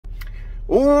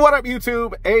What up,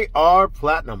 YouTube? AR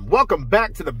Platinum. Welcome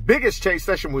back to the biggest chase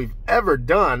session we've ever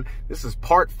done. This is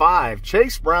part 5,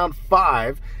 chase round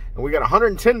 5, and we got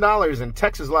 $110 in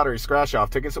Texas Lottery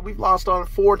scratch-off tickets that we've lost on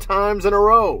 4 times in a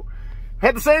row.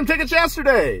 Had the same tickets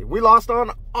yesterday. We lost on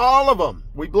all of them.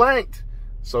 We blanked.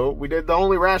 So we did the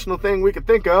only rational thing we could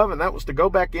think of, and that was to go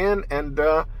back in and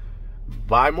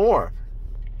buy more.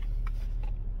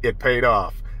 It paid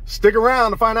off. Stick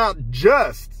around to find out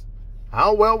just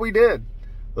how well we did.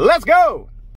 Let's go!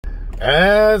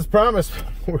 As promised,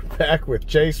 we're back with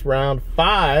chase round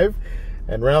 5.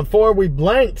 And round 4, we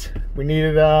blanked. We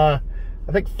needed, I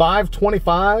think,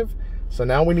 525. So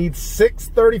now we need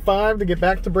 635 to get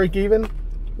back to break even.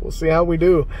 We'll see how we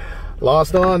do.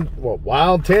 Lost on, well,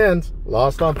 wild 10s.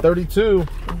 Lost on 32.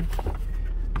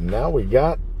 Now we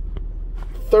got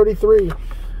 33.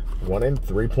 Won in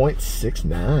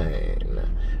 3.69.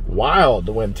 Wild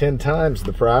to win 10 times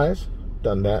the prize.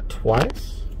 Done that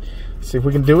twice. See if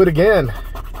we can do it again,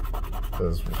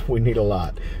 because we need a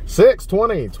lot. 6,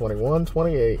 20, 21,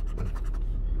 28.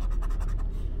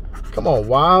 Come on,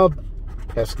 wild.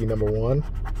 Pesky number 1.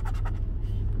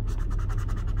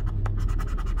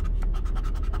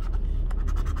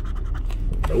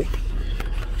 Nope.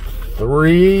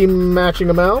 3 matching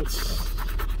amounts.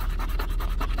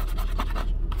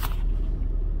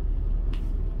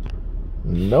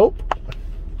 Nope.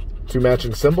 2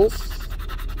 matching symbols.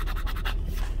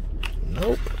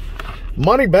 Nope.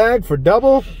 Money bag for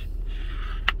double.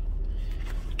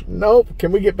 Nope.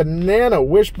 Can we get banana,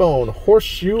 wishbone,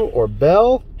 horseshoe, or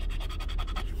bell?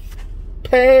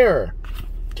 Pair.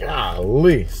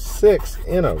 Golly, 6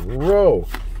 in a row.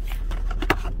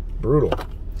 Brutal.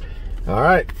 All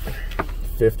right.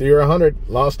 50 or 100.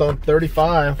 Lost on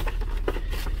 35.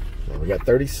 Now we got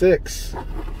 36.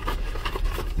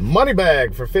 Money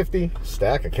bag for 50.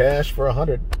 Stack of cash for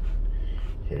 100.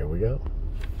 Here we go.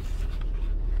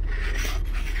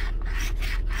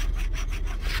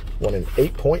 1 in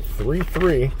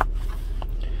 8.33.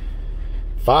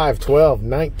 5, 12,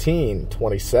 19,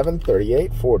 27,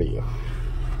 38, 40.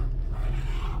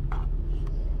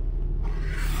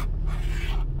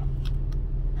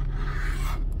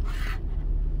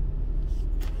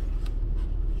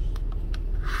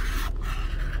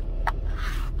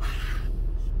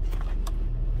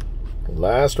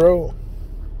 Last row.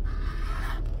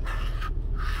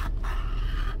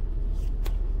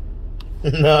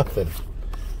 Nothing.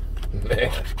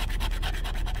 Man.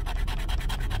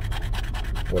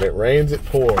 When it rains, it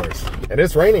pours. And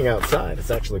it's raining outside.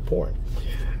 It's actually pouring.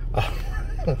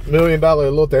 $1 million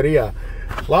loteria.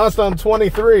 Lost on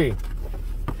 23.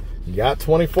 Got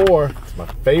 24. It's my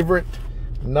favorite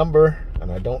number,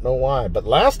 and I don't know why. But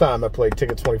last time I played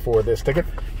ticket 24 with this ticket,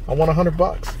 I won $100.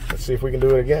 Let's see if we can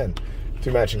do it again.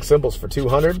 2 matching symbols for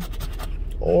 200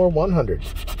 or 100.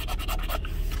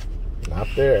 Not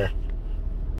there.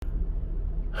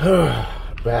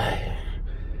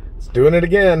 It's doing it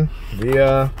again.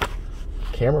 The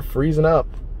camera freezing up.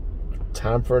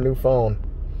 Time for a new phone.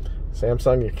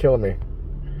 Samsung, you're killing me.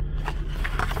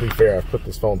 To be fair, I've put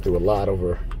this phone through a lot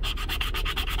over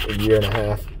a year and a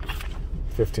half,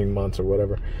 15 months or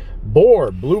whatever. Boar,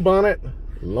 Blue Bonnet,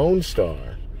 Lone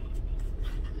Star.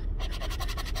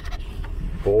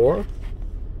 Boar,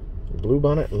 Blue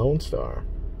Bonnet, Lone Star.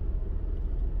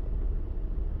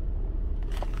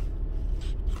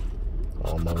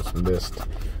 Almost missed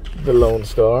the Lone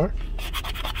Star.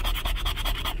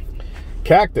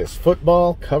 Cactus,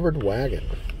 Football, Covered Wagon.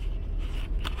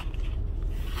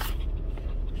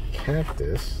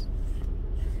 Cactus,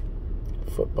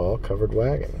 Football, Covered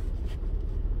Wagon.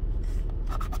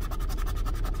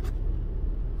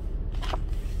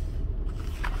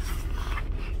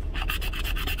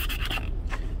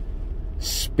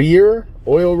 Spear,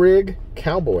 Oil Rig,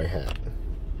 Cowboy Hat.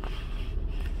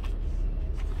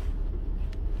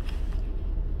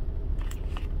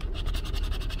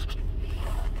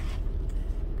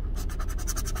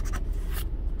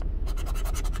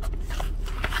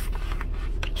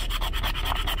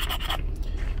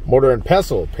 Mortar and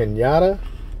Pestle, Pinata,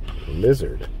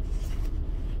 Lizard.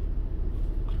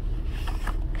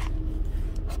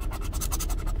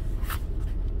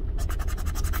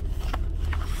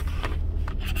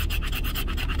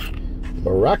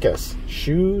 Maracas,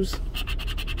 Shoes,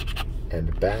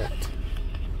 and Bat.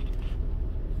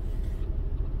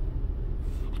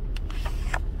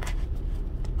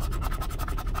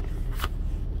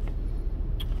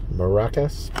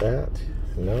 Maracas, Bat,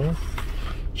 no.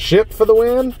 Ship for the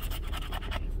win.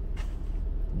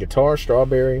 Guitar,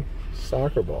 Strawberry,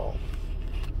 Soccer Ball.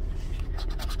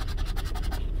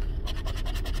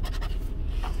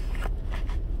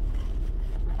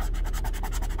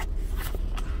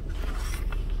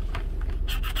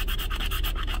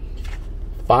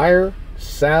 Fire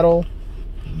Saddle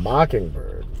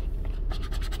Mockingbird.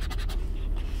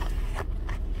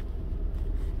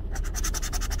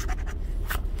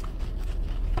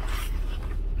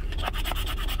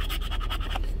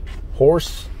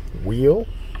 Horse Wheel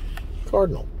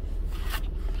Cardinal.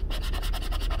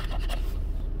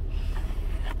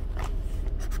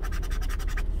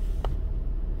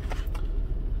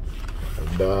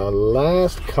 The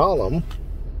last column,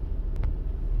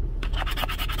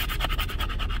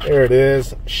 there it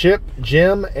is. Ship,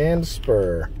 Gem, and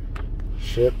Spur.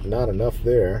 Ship, not enough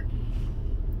there.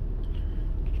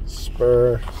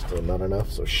 Spur, still not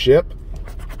enough. So Ship,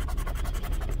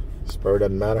 Spur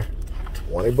doesn't matter.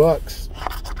 20 bucks.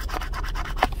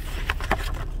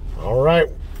 All right,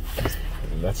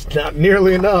 that's not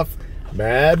nearly enough.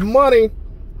 Mad money.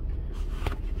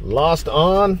 Lost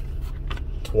on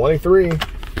 23,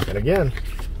 and again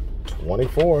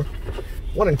 24.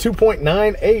 1 in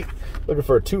 2.98. Looking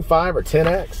for a 2.5 or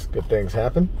 10x. Good things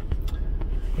happen.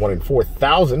 1 in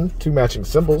 4,000. 2 matching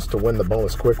symbols to win the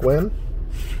bonus quick win.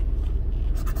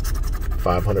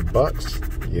 500 bucks.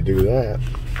 You do that,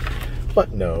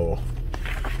 but no.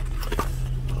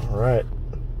 All right,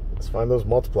 let's find those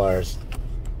multipliers.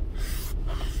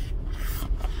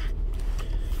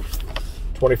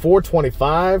 24,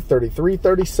 25, 33,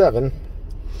 37.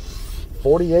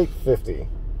 48.50.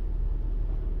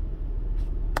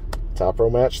 Top row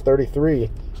match 33.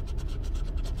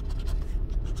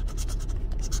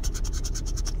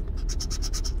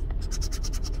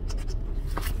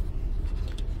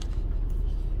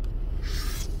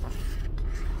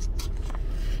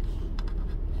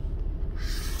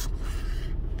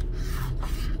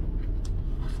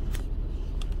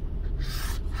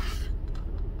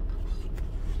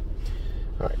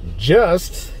 All right,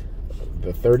 just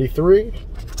the 33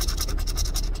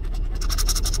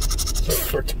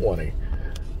 for 20.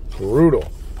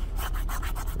 Brutal.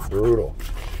 Brutal.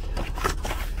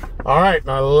 All right,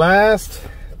 my last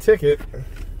ticket.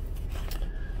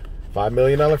 $5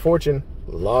 million fortune.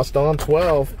 Lost on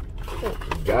 12.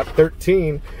 Got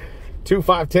 13. 2,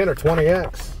 5, 10, or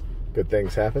 20x. Good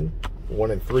things happen.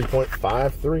 1 in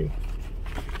 3.53.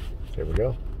 Here we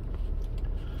go.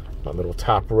 My little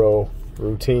top row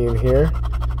routine here.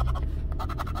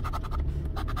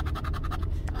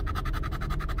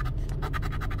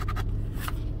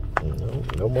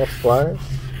 No multipliers.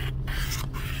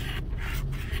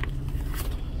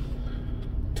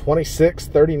 26,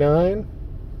 39.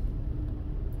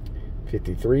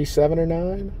 53, 7 or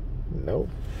 9. Nope.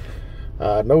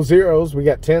 No zeros. We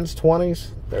got 10s,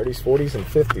 20s, 30s, 40s, and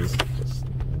 50s. Just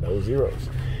no zeros.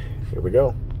 Here we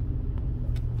go.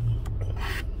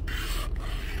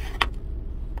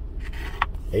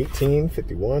 $18,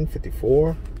 $51,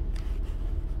 $54.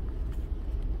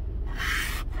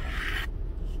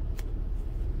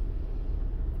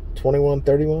 $21,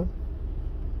 $31.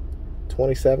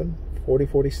 $27, $40,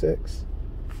 $46.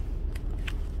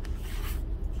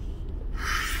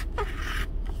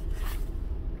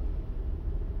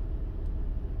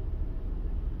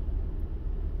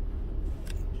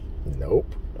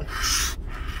 Nope.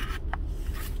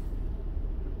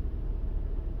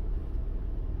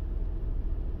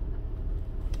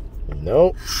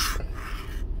 Nope.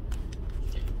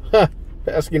 Huh.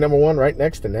 Pesky number 1 right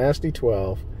next to nasty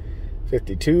 12.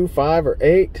 52, 5, or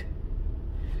 8.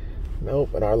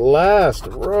 Nope. And our last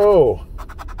row.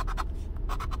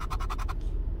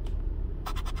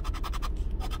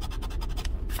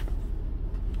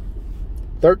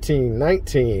 $13,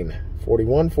 $19,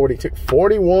 $41, $42,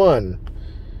 $41.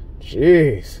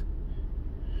 Jeez.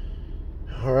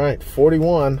 All right,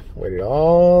 $41. Waited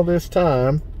all this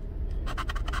time.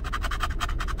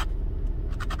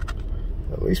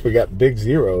 At least we got big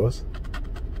zeros.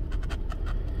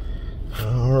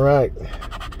 All right.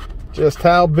 Just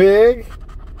how big?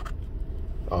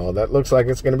 Oh, that looks like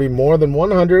it's going to be more than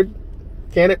 100.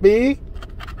 Can it be?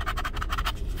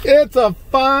 It's a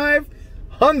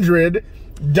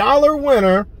 $500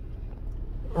 winner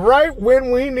right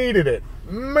when we needed it.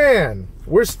 Man,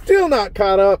 we're still not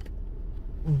caught up,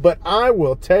 but I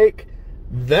will take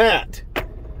that.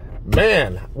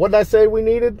 Man, what did I say we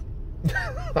needed?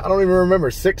 I don't even remember.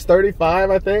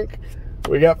 635, I think.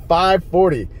 We got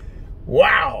 540.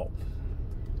 Wow.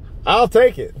 I'll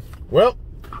take it. Well,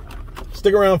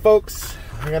 stick around, folks.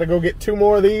 I got to go get 2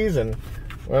 more of these, and,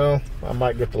 well, I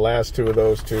might get the last 2 of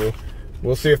those, too.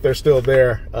 We'll see if they're still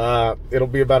there. It'll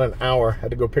be about an hour. I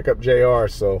had to go pick up JR,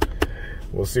 so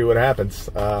we'll see what happens.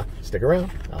 Stick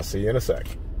around. I'll see you in a sec.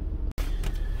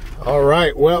 All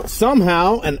right. Well,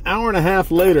 somehow, an hour and a half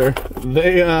later,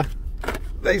 they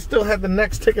they still had the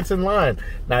next tickets in line.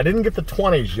 Now, I didn't get the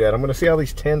 20s yet. I'm going to see how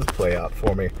these 10s play out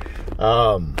for me.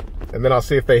 And then I'll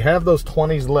see if they have those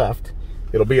 20s left.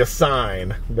 It'll be a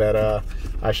sign that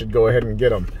I should go ahead and get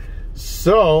them.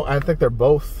 So, I think they're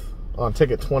both on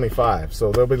ticket 25.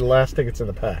 So, they'll be the last tickets in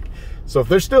the pack. So, if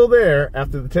they're still there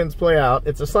after the 10s play out,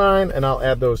 it's a sign, and I'll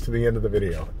add those to the end of the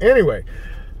video. Anyway,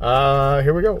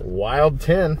 here we go. Wild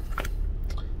 10.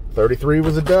 33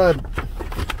 was a dud.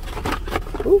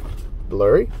 Ooh,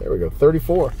 blurry. There we go.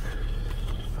 34.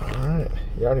 All right.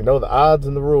 You already know the odds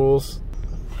and the rules.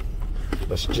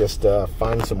 Let's just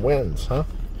find some wins, huh?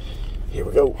 Here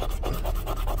we go.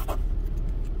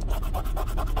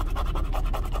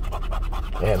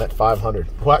 Man, that 500.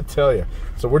 What I tell you.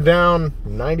 So we're down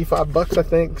 95 bucks, I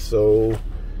think. So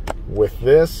with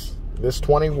this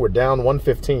 20, we're down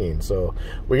 115. So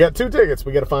we got 2 tickets.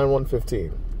 We got to find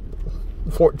 115.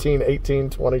 14, 18,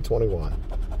 20, 21.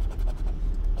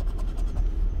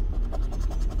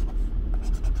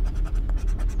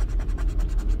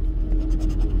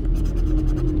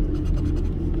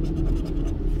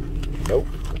 Nope.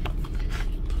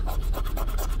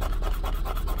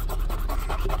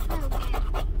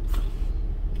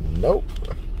 Nope.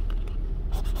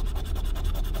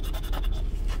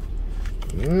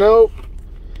 Nope.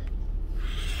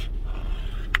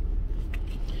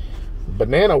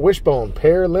 Banana wishbone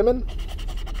pear lemon.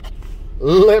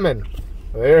 Lemon.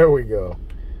 There we go.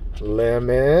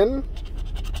 Lemon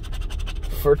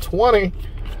for 20.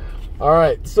 All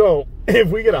right, so if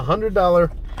we get a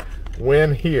 $100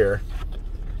 win here,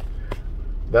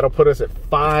 that'll put us at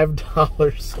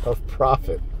 $5 of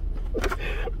profit.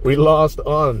 We lost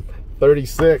on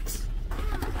 36.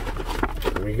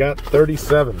 We got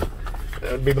 37.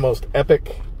 That would be the most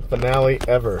epic finale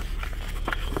ever.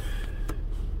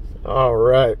 All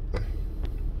right,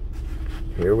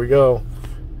 here we go.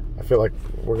 I feel like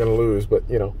we're gonna lose, but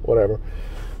you know, whatever.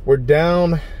 We're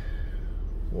down.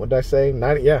 What did I say?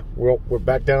 90. Yeah, we're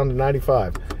back down to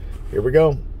 95. Here we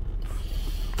go.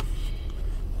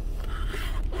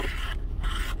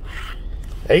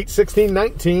 8, 16,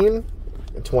 19,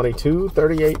 22,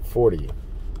 38, 40.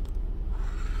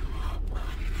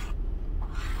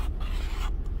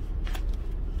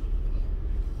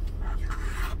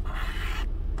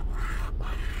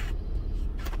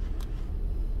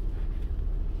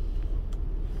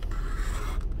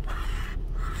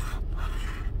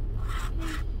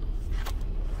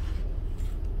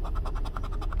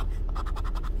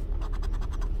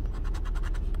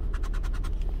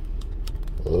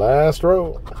 Last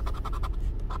row.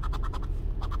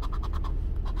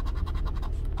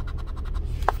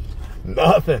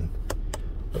 Nothing.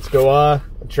 Let's go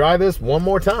try this one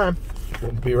more time.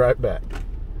 We'll be right back.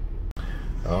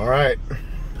 All right.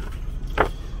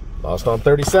 Lost on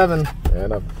 37,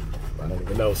 and I don't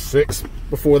even know, 6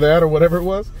 before that or whatever it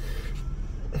was.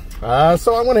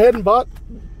 So I went ahead and bought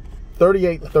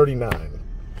 38 and 39.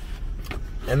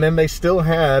 And then they still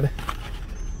had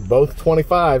both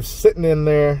 25s sitting in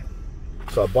there,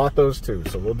 so I bought those too.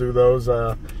 So we'll do those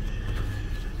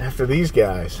after these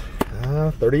guys.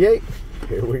 38.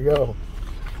 Here we go.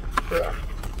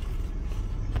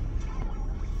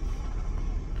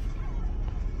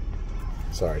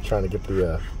 Sorry, trying to get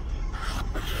the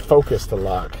focus to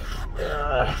lock.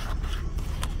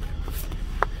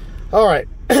 All right.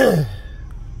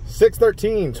 6,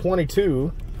 13,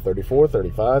 22, 34,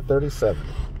 35, 37.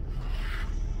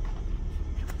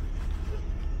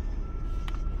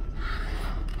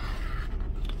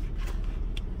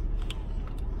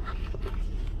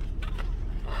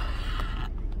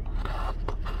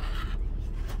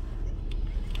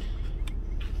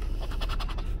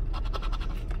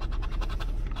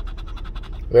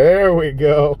 There we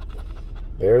go.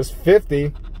 There's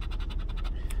 50.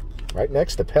 Right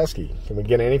next to pesky. Can we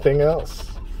get anything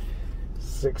else?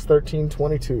 6, 13,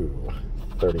 22,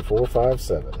 34, 5,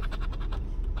 7.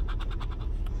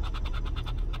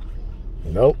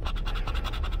 Nope.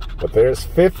 But there's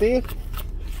 50.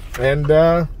 And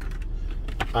I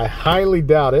highly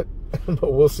doubt it.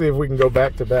 But we'll see if we can go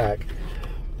back to back.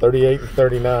 38 and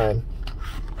 39.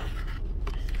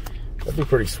 That'd be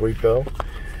pretty sweet though.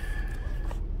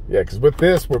 Yeah, because with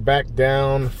this, we're back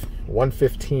down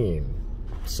 115.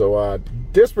 So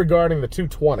disregarding the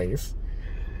 220s,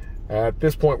 at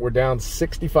this point, we're down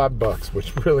 65 bucks,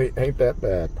 which really ain't that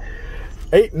bad.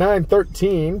 8, 9,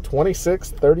 13,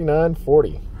 26, 39,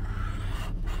 40.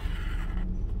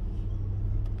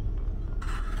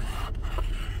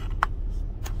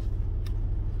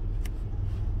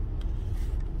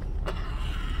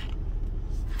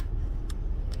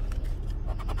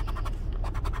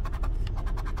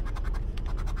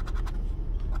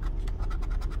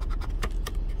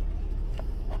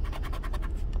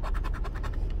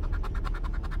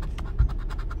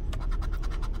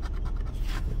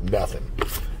 nothing.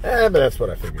 But that's what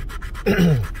I figured.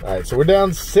 All right, so we're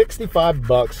down 65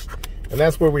 bucks, and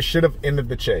that's where we should have ended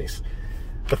the chase.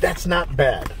 But that's not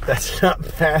bad. That's not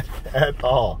bad at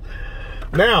all.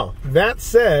 Now, that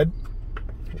said,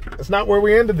 it's not where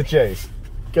we ended the chase,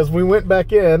 because we went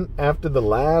back in after the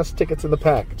last tickets in the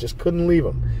pack. Just couldn't leave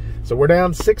them. So we're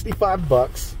down 65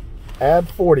 bucks. Add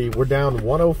 40, we're down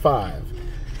 105.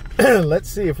 Let's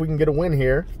see if we can get a win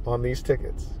here on these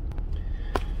tickets.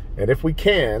 And if we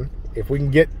can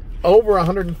get over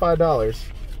 $105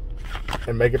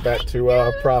 and make it back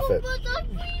to profit.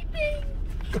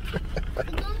 The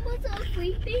Goombas are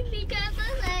sleeping because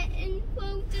of that and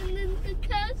frozen in the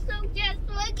castle. Just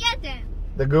look at them.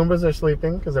 The Goombas are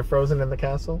sleeping because they're frozen in the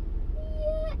castle?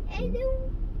 Yeah, and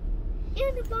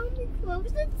the bomb is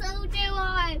frozen, so they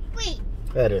are free.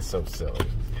 That is so silly.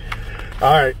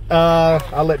 All right,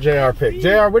 I'll let JR pick.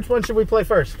 JR, which one should we play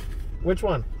first? Which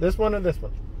one? This one or this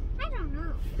one? I don't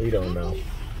know. He don't know.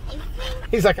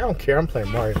 He's like, I don't care. I'm playing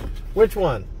Mario. Which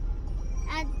one?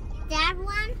 That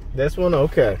one? This one?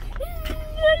 Okay.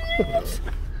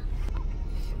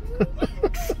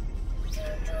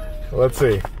 Let's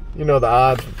see. You know the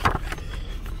odds.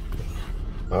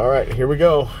 All right, here we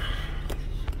go.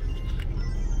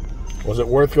 Was it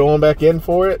worth going back in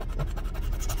for it?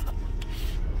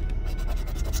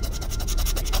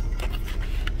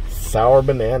 Sour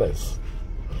bananas.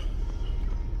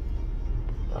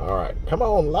 All right, come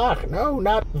on, lock. No,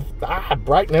 not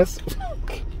brightness.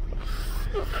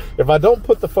 If I don't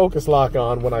put the focus lock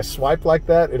on, when I swipe like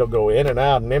that, it'll go in and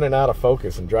out of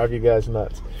focus and drive you guys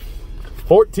nuts.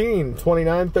 14,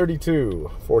 29,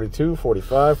 32, 42,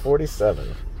 45,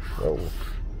 47. Oh.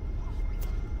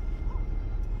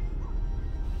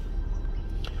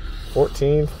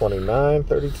 14, 29,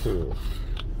 32,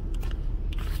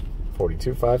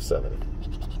 42, 57.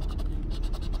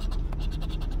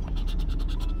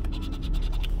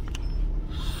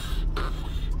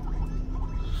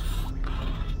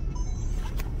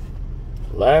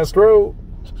 Last row.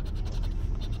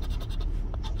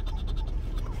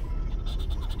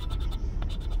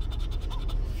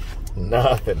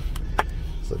 Nothing.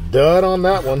 It's a dud on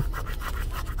that one.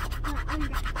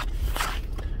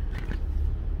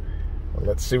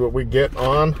 Let's see what we get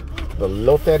on the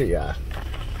Loteria.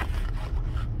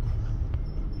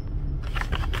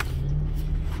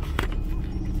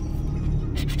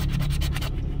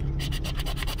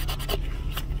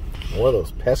 More of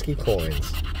those pesky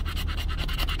coins.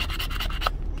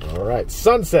 All right,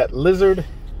 Sunset Lizard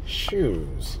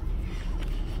Shoes.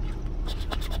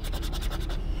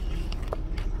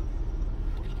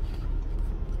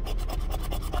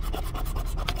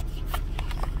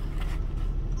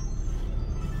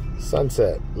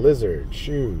 Sunset Lizard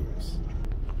Shoes.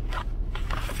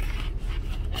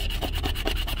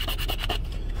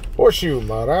 Horseshoe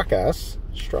Maracas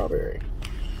Strawberry.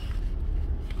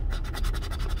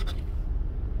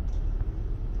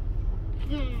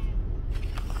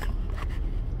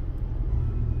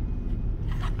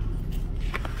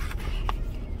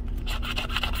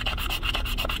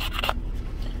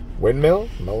 Windmill,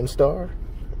 Lone Star,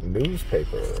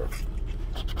 Newspaper.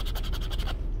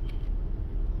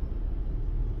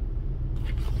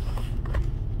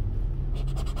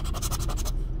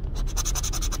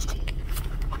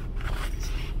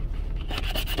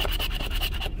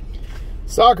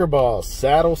 Soccer Ball,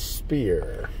 Saddle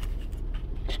Spear.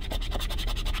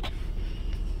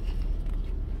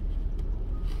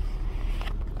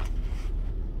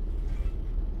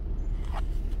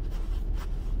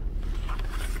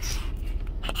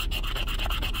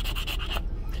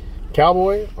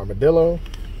 Cowboy, Armadillo,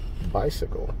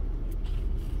 Bicycle.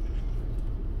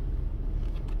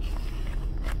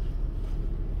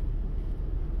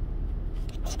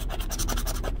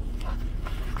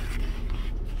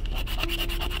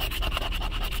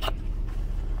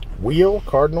 Wheel,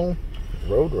 Cardinal,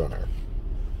 Roadrunner.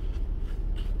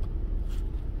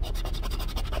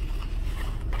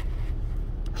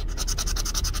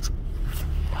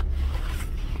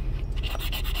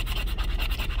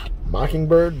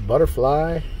 Mockingbird,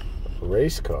 Butterfly,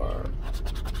 Race Car.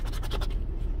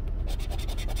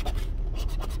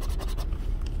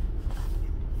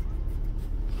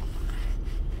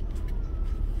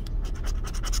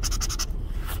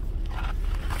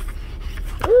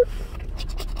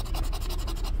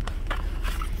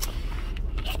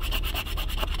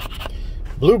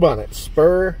 Bluebonnet,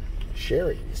 Spur,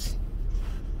 Sherry's.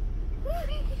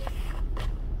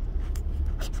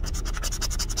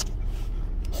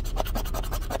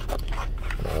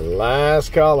 Our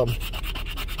last column.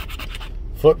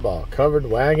 Football, Covered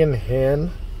Wagon,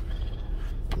 Hen.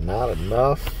 Not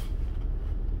enough.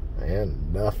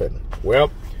 And nothing.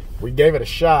 Well, we gave it a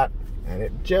shot, and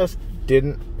it just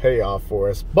didn't pay off for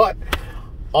us. But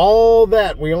all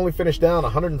that, we only finished down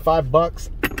 105 bucks.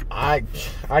 I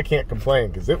can't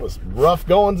complain because it was rough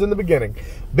goings in the beginning.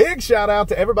 Big shout out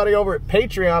to everybody over at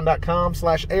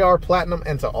patreon.com/ARPlatinum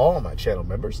and to all my channel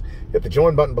members. Hit the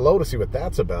join button below to see what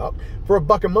that's about. For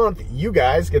 $1 a month, you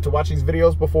guys get to watch these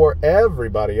videos before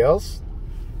everybody else.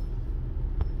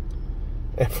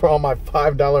 And for all my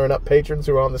 $5 and up patrons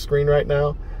who are on the screen right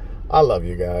now, I love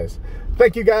you guys.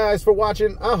 Thank you guys for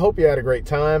watching. I hope you had a great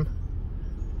time.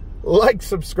 Like,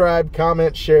 subscribe,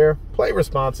 comment, share, play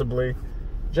responsibly.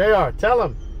 JR, tell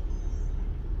him.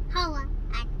 Holla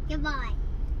at your boy.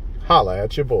 Holla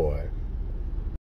at your boy.